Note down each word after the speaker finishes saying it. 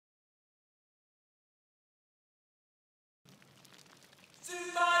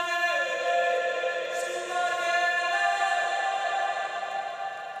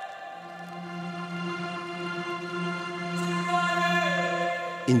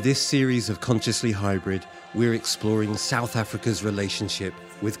In this series of Consciously Hybrid, we're exploring South Africa's relationship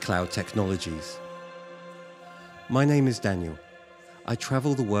with cloud technologies. My name is Daniel. I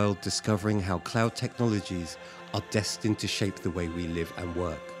travel the world discovering how cloud technologies are destined to shape the way we live and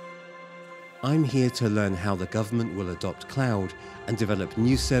work. I'm here to learn how the government will adopt cloud and develop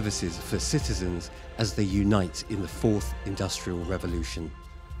new services for citizens as they unite in the fourth industrial revolution.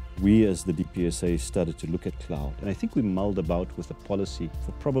 We as the DPSA started to look at cloud, and I think we mulled about with a policy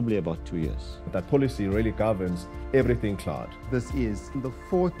for probably about 2 years. That policy really governs everything cloud. This is the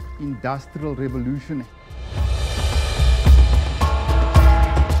fourth industrial revolution.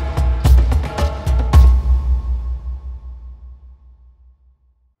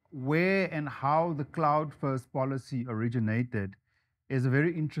 Where and how the cloud first policy originated is a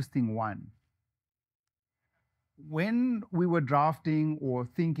very interesting one. When we were drafting or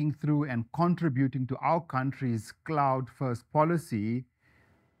thinking through and contributing to our country's cloud first policy,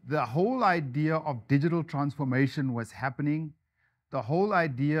 the whole idea of digital transformation was happening. The whole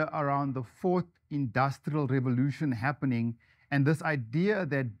idea around the fourth industrial revolution happening, and this idea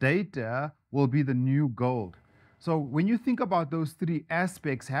that data will be the new gold. So when you think about those three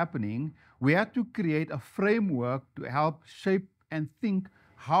aspects happening, we had to create a framework to help shape and think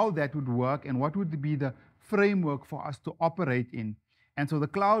how that would work and what would be the framework for us to operate in. And so the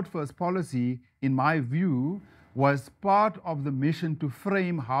cloud first policy, in my view, was part of the mission to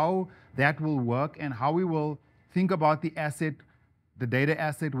frame how that will work and how we will think about the asset, the data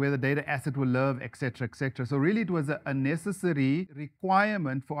asset, where the data asset will live, etc., etc. So really it was a necessary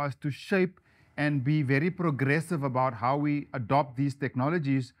requirement for us to shape and be very progressive about how we adopt these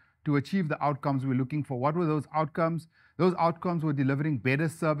technologies to achieve the outcomes we're looking for. What were those outcomes? Those outcomes were delivering better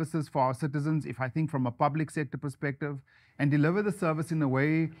services for our citizens, if I think from a public sector perspective, and deliver the service in a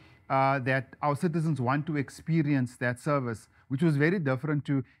way that our citizens want to experience that service, which was very different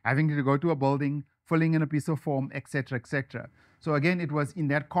to having to go to a building, filling in a piece of form, etc., etc. So again, it was in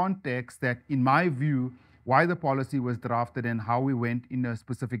that context that, in my view, why the policy was drafted and how we went in a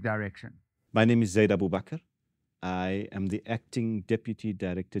specific direction. My name is Zaid Abubakar. I am the Acting Deputy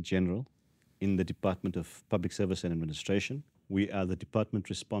Director General in the Department of Public Service and Administration. We are the department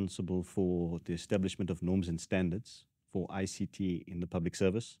responsible for the establishment of norms and standards for ICT in the public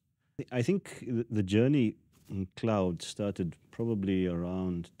service. I think the journey in cloud started probably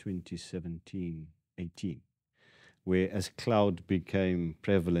around 2017-18, where as cloud became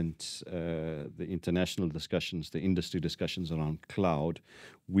prevalent, the international discussions, the industry discussions around cloud,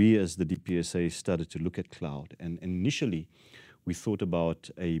 we as the DPSA started to look at cloud. And initially, we thought about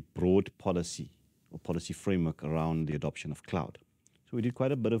a broad policy or policy framework around the adoption of cloud. So we did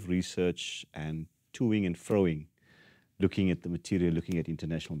quite a bit of research and toing and froing, looking at the material, looking at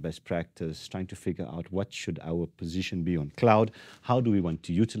international best practice, trying to figure out what should our position be on cloud, how do we want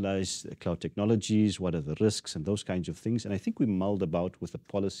to utilize cloud technologies, what are the risks and those kinds of things. And I think we mulled about with a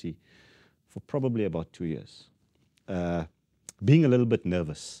policy for probably about 2 years, being a little bit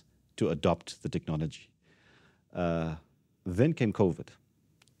nervous to adopt the technology. Then came COVID,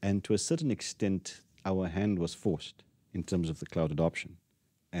 and to a certain extent, our hand was forced in terms of the cloud adoption.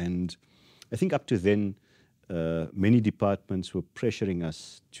 And I think up to then, many departments were pressuring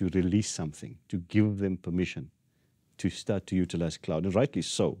us to release something, to give them permission to start to utilize cloud, and rightly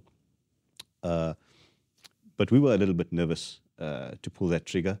so. But we were a little bit nervous to pull that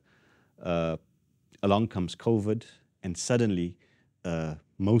trigger. Along comes COVID, and suddenly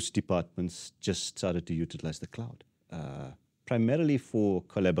most departments just started to utilize the cloud. Primarily for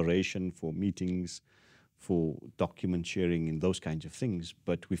collaboration, for meetings, for document sharing and those kinds of things.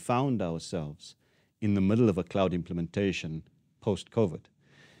 But we found ourselves in the middle of a cloud implementation post-COVID.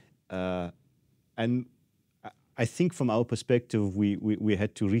 And I think from our perspective, we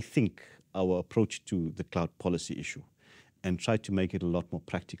had to rethink our approach to the cloud policy issue and try to make it a lot more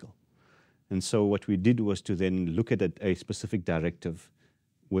practical. And so what we did was to then look at a specific directive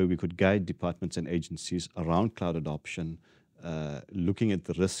where we could guide departments and agencies around cloud adoption, looking at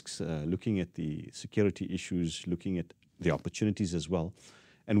the risks, looking at the security issues, looking at the opportunities as well.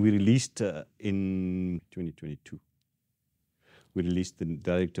 And we released in 2022, we released the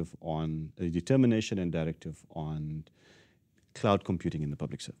directive on the determination and directive on cloud computing in the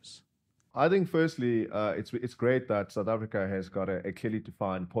public service. I think firstly, it's great that South Africa has got a clearly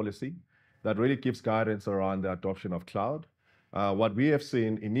defined policy that really gives guidance around the adoption of cloud. What we have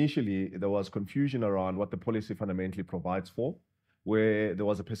seen initially, there was confusion around what the policy fundamentally provides for, where there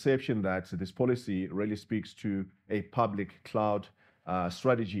was a perception that this policy really speaks to a public cloud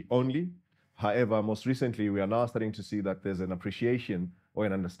strategy only. However, most recently, we are now starting to see that there's an appreciation or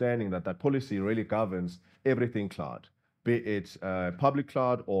an understanding that that policy really governs everything cloud, be it public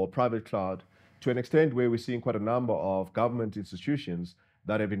cloud or private cloud, to an extent where we're seeing quite a number of government institutions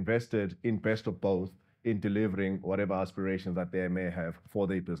that have invested in best of both in delivering whatever aspirations that they may have for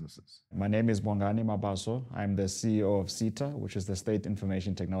their businesses. My name is Bongani Mabaso. I'm the CEO of SITA, which is the State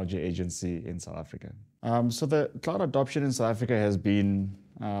Information Technology Agency in South Africa. So the cloud adoption in South Africa has been,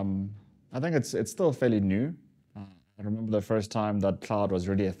 I think it's still fairly new. I remember the first time that cloud was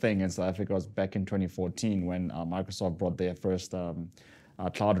really a thing in South Africa was back in 2014 when Microsoft brought their first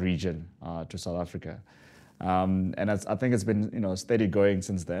cloud region to South Africa. And I think it's been steady going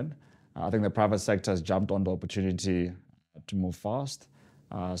since then. I think the private sector has jumped on the opportunity to move fast.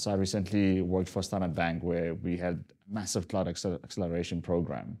 So I recently worked for Standard Bank where we had a massive cloud acceleration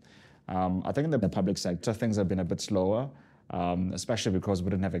program. I think in the public sector, things have been a bit slower, especially because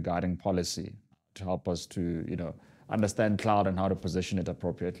we didn't have a guiding policy to help us to understand cloud and how to position it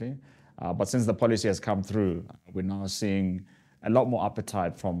appropriately. But since the policy has come through, we're now seeing a lot more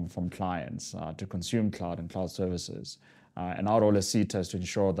appetite from clients to consume cloud and cloud services. And our role as SITA is to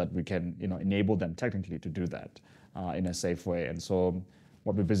ensure that we can enable them technically to do that in a safe way. And so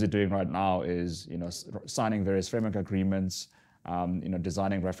what we're busy doing right now is signing various framework agreements,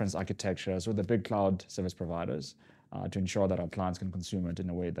 designing reference architectures with the big cloud service providers to ensure that our clients can consume it in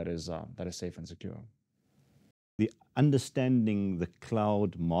a way that is safe and secure. The understanding the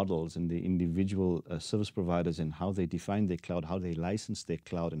cloud models and the individual service providers and how they define their cloud, how they license their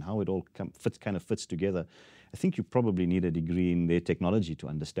cloud, and how it all fits together. I think you probably need a degree in their technology to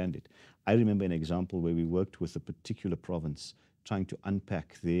understand it. I remember an example where we worked with a particular province trying to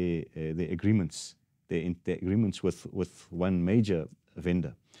unpack their agreements, their agreements with one major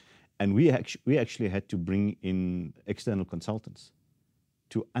vendor. And we actually had to bring in external consultants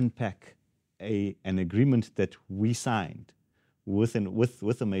to unpack an agreement that we signed with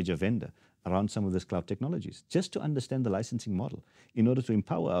a major vendor around some of these cloud technologies, just to understand the licensing model in order to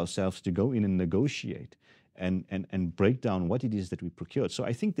empower ourselves to go in and negotiate and break down what it is that we procured. So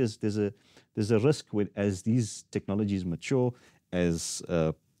I think there's a risk as these technologies mature, as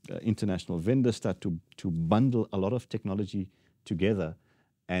international vendors start to bundle a lot of technology together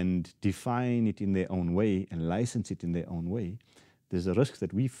and define it in their own way and license it in their own way. There's a risk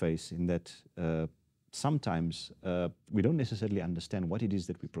that we face in that sometimes we don't necessarily understand what it is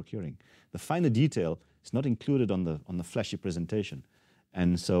that we're procuring. The finer detail is not included on the flashy presentation.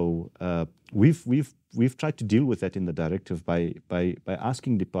 And so we've tried to deal with that in the directive by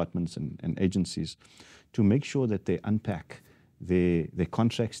asking departments and agencies to make sure that they unpack their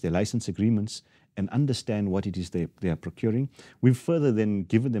contracts, their license agreements, and understand what it is they are procuring. We've further then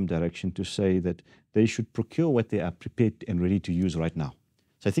given them direction to say that they should procure what they are prepared and ready to use right now.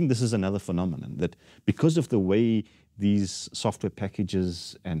 So I think this is another phenomenon, that because of the way these software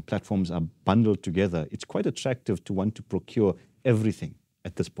packages and platforms are bundled together, it's quite attractive to want to procure everything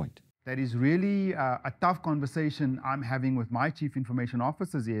at this point. That is really a tough conversation I'm having with my chief information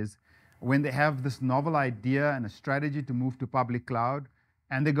officers is when they have this novel idea and a strategy to move to public cloud,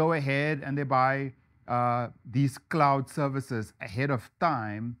 and they go ahead and they buy these cloud services ahead of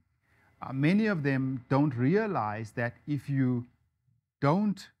time. Many of them don't realize that if you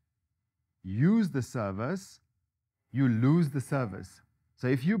don't use the service, you lose the service. So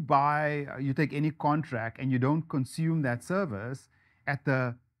if you take any contract and you don't consume that service, at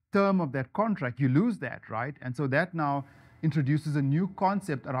the term of that contract, you lose that, right? And so that now introduces a new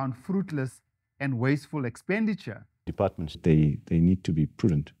concept around fruitless and wasteful expenditure. Departments, they need to be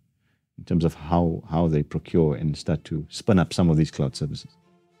prudent in terms of how they procure and start to spin up some of these cloud services.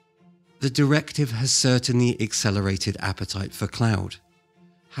 The directive has certainly accelerated appetite for cloud.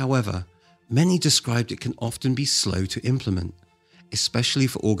 However, many described it can often be slow to implement, especially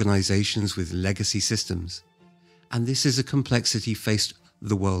for organizations with legacy systems. And this is a complexity faced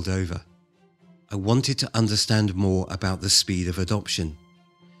the world over. I wanted to understand more about the speed of adoption.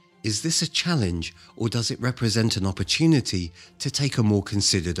 Is this a challenge, or does it represent an opportunity to take a more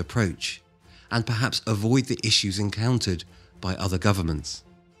considered approach and perhaps avoid the issues encountered by other governments?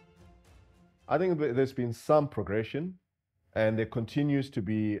 I think there's been some progression, and there continues to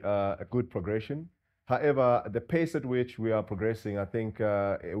be a good progression. However, the pace at which we are progressing, I think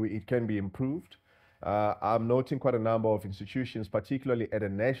it can be improved. I'm noting quite a number of institutions, particularly at a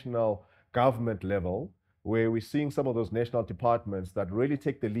national government level, where we're seeing some of those national departments that really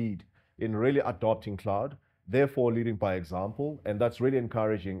take the lead in really adopting cloud, therefore leading by example. And that's really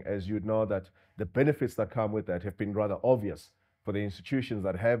encouraging, as you know that the benefits that come with that have been rather obvious for the institutions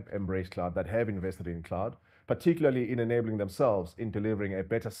that have embraced cloud, that have invested in cloud. particularly in enabling themselves in delivering a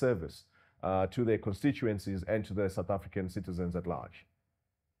better service to their constituencies and to their South African citizens at large?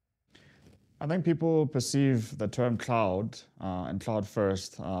 I think people perceive the term cloud and cloud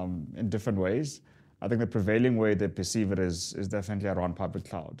first in different ways. I think the prevailing way they perceive it is definitely around public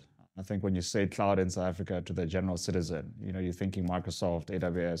cloud. I think when you say cloud in South Africa to the general citizen, you're thinking Microsoft,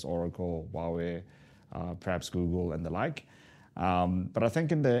 AWS, Oracle, Huawei, perhaps Google and the like. But I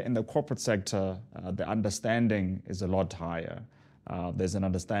think in the corporate sector, the understanding is a lot higher. There's an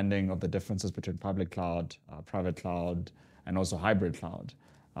understanding of the differences between public cloud, private cloud, and also hybrid cloud.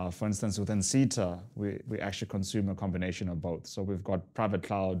 For instance, within CETA, we actually consume a combination of both. So we've got private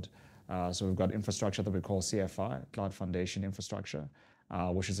cloud, so we've got infrastructure that we call CFI, Cloud Foundation Infrastructure,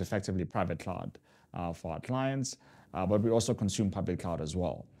 which is effectively private cloud for our clients. But we also consume public cloud as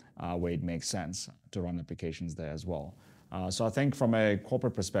well, where it makes sense to run applications there as well. So I think from a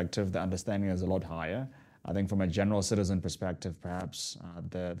corporate perspective, the understanding is a lot higher. I think from a general citizen perspective, perhaps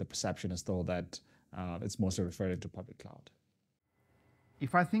the perception is still that it's mostly referred to public cloud.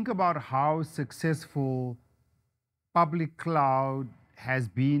 If I think about how successful public cloud has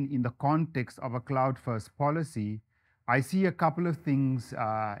been in the context of a cloud-first policy, I see a couple of things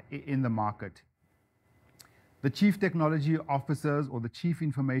in the market. The chief technology officers or the chief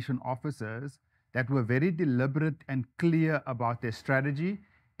information officers that were very deliberate and clear about their strategy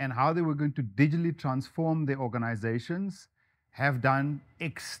and how they were going to digitally transform their organizations have done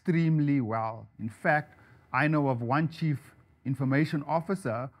extremely well. In fact, I know of one chief information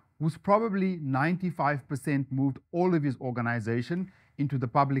officer who's probably 95% moved all of his organization into the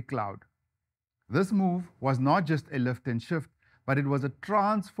public cloud. This move was not just a lift and shift, but it was a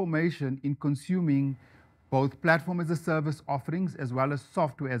transformation in consuming both platform as a service offerings as well as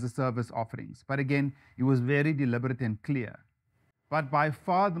software as a service offerings. But again, it was very deliberate and clear. But by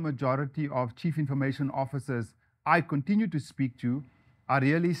far the majority of chief information officers I continue to speak to are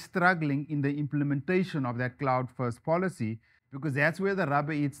really struggling in the implementation of that cloud-first policy, because that's where the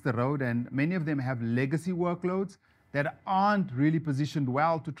rubber eats the road, and many of them have legacy workloads that aren't really positioned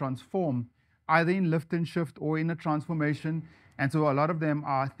well to transform, either in lift and shift or in a transformation. And so a lot of them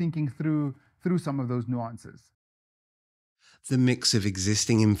are thinking through some of those nuances. The mix of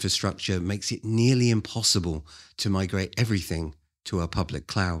existing infrastructure makes it nearly impossible to migrate everything to a public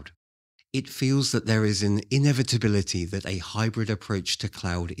cloud. It feels that there is an inevitability that a hybrid approach to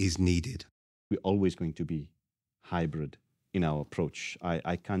cloud is needed. We're always going to be hybrid in our approach.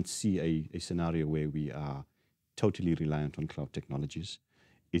 I can't see a scenario where we are totally reliant on cloud technologies.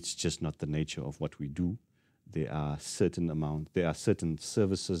 It's just not the nature of what we do. There are certain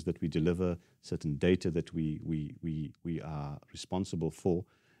services that we deliver, certain data that we are responsible for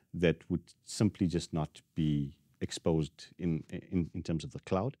that would simply just not be exposed in terms of the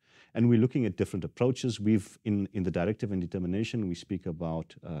cloud. And we're looking at different approaches. In the directive and determination, we speak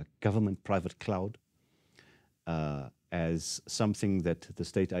about government-private cloud as something that the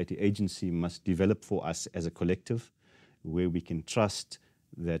state IT agency must develop for us as a collective, where we can trust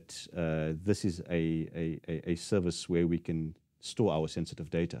that this is a service where we can store our sensitive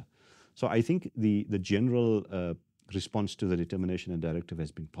data. So I think the general response to the determination and directive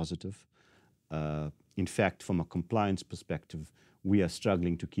has been positive. In fact, from a compliance perspective, we are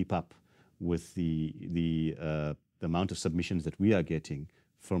struggling to keep up with the amount of submissions that we are getting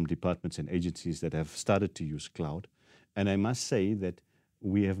from departments and agencies that have started to use cloud. And I must say that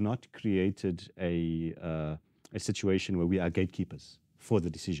we have not created a situation where we are gatekeepers for the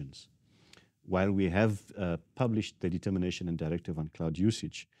decisions. While we have published the determination and directive on cloud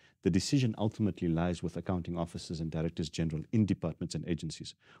usage, the decision ultimately lies with accounting officers and directors general in departments and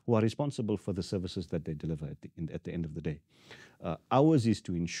agencies who are responsible for the services that they deliver at the end of the day. Ours is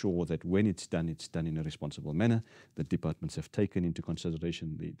to ensure that when it's done in a responsible manner, that departments have taken into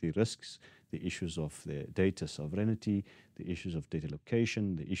consideration the risks, the issues of the data sovereignty, the issues of data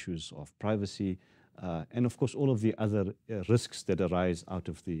location, the issues of privacy, and of course all of the other risks that arise out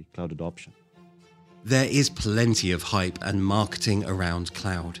of the cloud adoption. There is plenty of hype and marketing around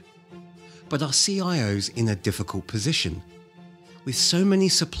cloud. But are CIOs in a difficult position? With so many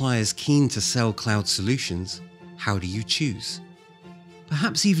suppliers keen to sell cloud solutions, how do you choose?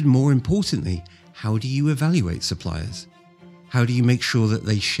 Perhaps even more importantly, how do you evaluate suppliers? How do you make sure that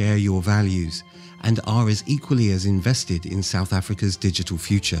they share your values and are as equally as invested in South Africa's digital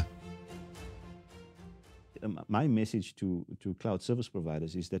future? My message to cloud service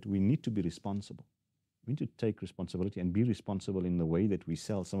providers is that we need to be responsible. We need to take responsibility and be responsible in the way that we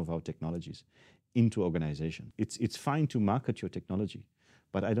sell some of our technologies into organization. It's fine to market your technology,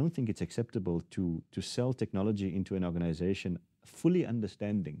 but I don't think it's acceptable to sell technology into an organization fully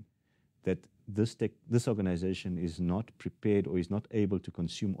understanding that this organization is not prepared or is not able to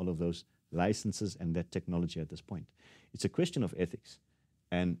consume all of those licenses and that technology at this point. It's a question of ethics.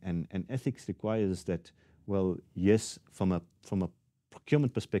 And ethics requires that, well, yes, from a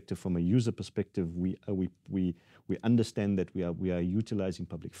procurement perspective, from a user perspective, we understand that we are utilizing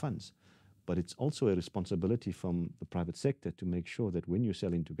public funds. But it's also a responsibility from the private sector to make sure that when you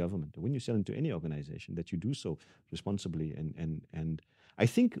sell into government, or when you sell into any organization, that you do so responsibly. And I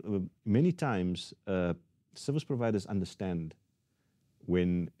think many times service providers understand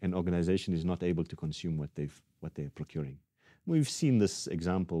when an organization is not able to consume what they're procuring. We've seen this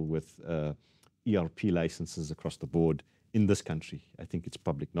example with ERP licenses across the board in this country. I think it's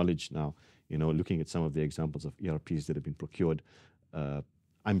public knowledge now, looking at some of the examples of ERPs that have been procured.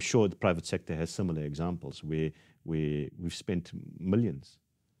 I'm sure the private sector has similar examples where we've spent millions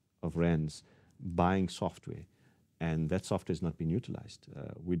of rands buying software, and that software has not been utilized.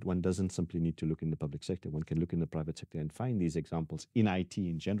 One doesn't simply need to look in the public sector. One can look in the private sector and find these examples in IT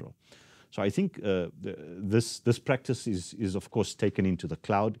in general. So I think this practice is of course taken into the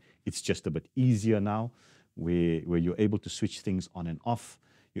cloud. It's just a bit easier now, where you're able to switch things on and off.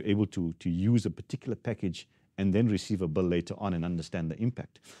 You're able to use a particular package and then receive a bill later on and understand the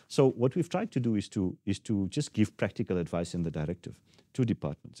impact. So what we've tried to do is to just give practical advice in the directive to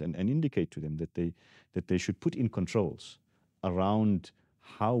departments and indicate to them that they should put in controls around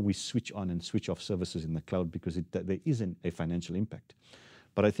how we switch on and switch off services in the cloud, because there isn't a financial impact.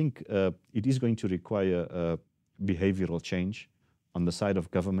 But I think it is going to require behavioral change on the side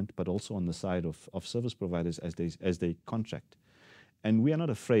of government, but also on the side of service providers as they contract. And we are not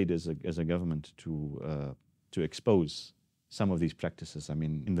afraid as a government to expose some of these practices. I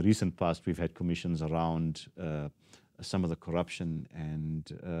mean, in the recent past, we've had commissions around some of the corruption,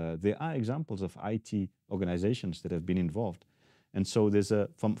 and there are examples of IT organizations that have been involved. And so there's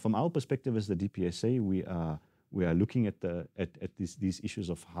from our perspective as the DPSA, we are looking at these issues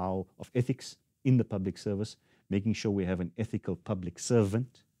of ethics in the public service, making sure we have an ethical public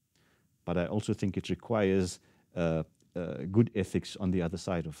servant. But I also think it requires good ethics on the other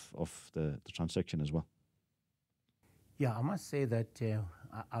side of the transaction as well. Yeah, I must say that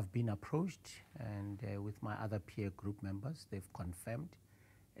I've been approached, and with my other peer group members, they've confirmed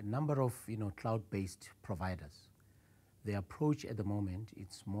a number of cloud-based providers. The approach at the moment,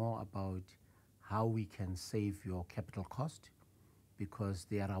 it's more about how we can save your capital cost, because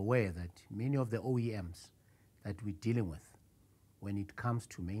they are aware that many of the OEMs that we're dealing with, when it comes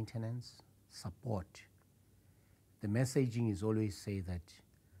to maintenance, support, the messaging is always say that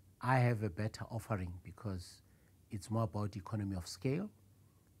I have a better offering because it's more about economy of scale.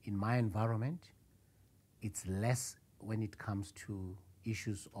 In my environment, it's less when it comes to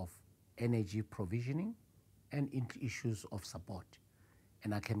issues of energy provisioning and issues of support.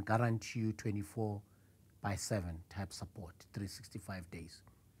 And I can guarantee you 24/7 type support, 365 days.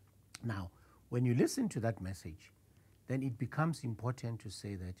 Now, when you listen to that message, then it becomes important to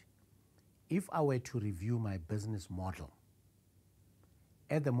say that if I were to review my business model,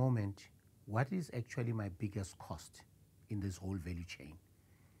 at the moment, what is actually my biggest cost in this whole value chain?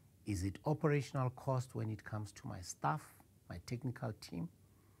 Is it operational cost when it comes to my staff, my technical team?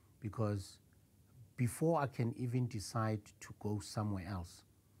 Because before I can even decide to go somewhere else,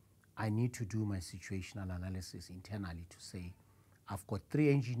 I need to do my situational analysis internally to say, I've got 3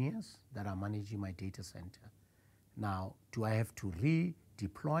 engineers that are managing my data center. Now, do I have to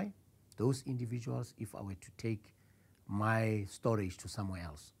redeploy those individuals if I were to take my storage to somewhere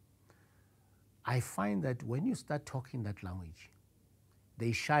else? I find that when you start talking that language,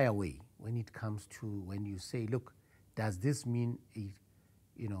 they shy away when it comes to when you say, look, does this mean a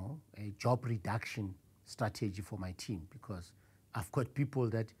job reduction strategy for my team? Because I've got people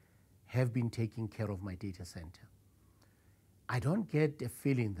that have been taking care of my data center. I don't get a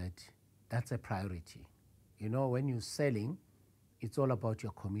feeling that that's a priority. When you're selling, it's all about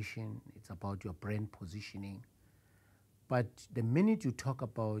your commission, it's about your brand positioning. But the minute you talk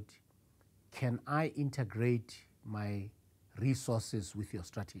about, can I integrate my resources with your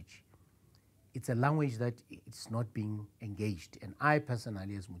strategy? It's a language that it's not being engaged. And I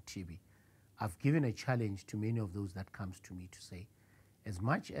personally, as Mutibi, I've given a challenge to many of those that comes to me to say, as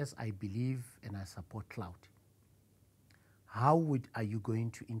much as I believe and I support cloud, how are you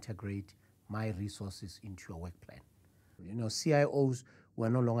going to integrate my resources into your work plan? CIOs, we're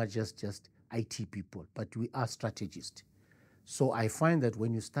no longer just IT people, but we are strategists. So I find that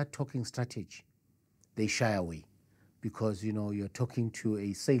when you start talking strategy, they shy away, because you're talking to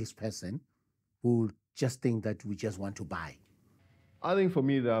a salesperson who just think that we just want to buy. I think for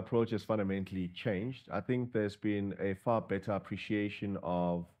me, the approach has fundamentally changed. I think there's been a far better appreciation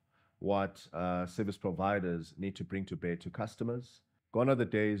of what service providers need to bring to bear to customers. Gone are the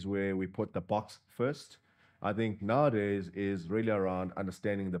days where we put the box first. I think nowadays is really around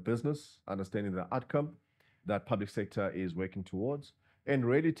understanding the business, understanding the outcome that public sector is working towards, and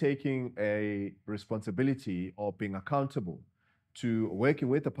really taking a responsibility of being accountable to working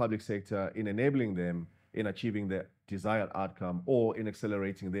with the public sector in enabling them in achieving the desired outcome or in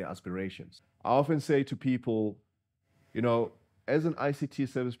accelerating their aspirations. I often say to people, you know, as an ICT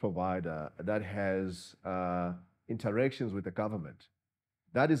service provider that has interactions with the government,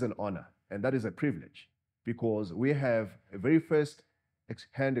 that is an honor and that is a privilege, because we have a very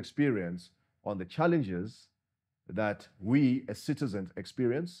first-hand experience on the challenges that we as citizens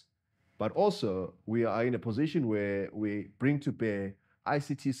experience, but also we are in a position where we bring to bear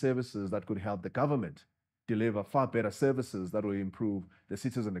ICT services that could help the government deliver far better services that will improve the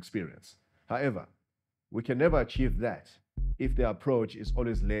citizen experience. However, we can never achieve that if the approach is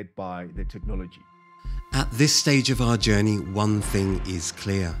always led by the technology. At this stage of our journey, one thing is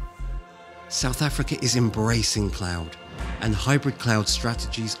clear. South Africa is embracing cloud, and hybrid cloud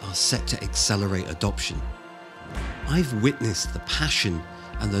strategies are set to accelerate adoption. I've witnessed the passion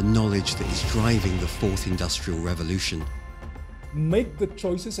and the knowledge that is driving the fourth industrial revolution. Make the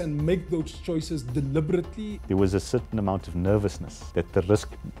choices and make those choices deliberately. There was a certain amount of nervousness that the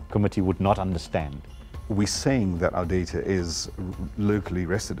risk committee would not understand. We're saying that our data is locally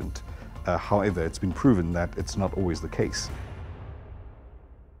resident. However, it's been proven that it's not always the case.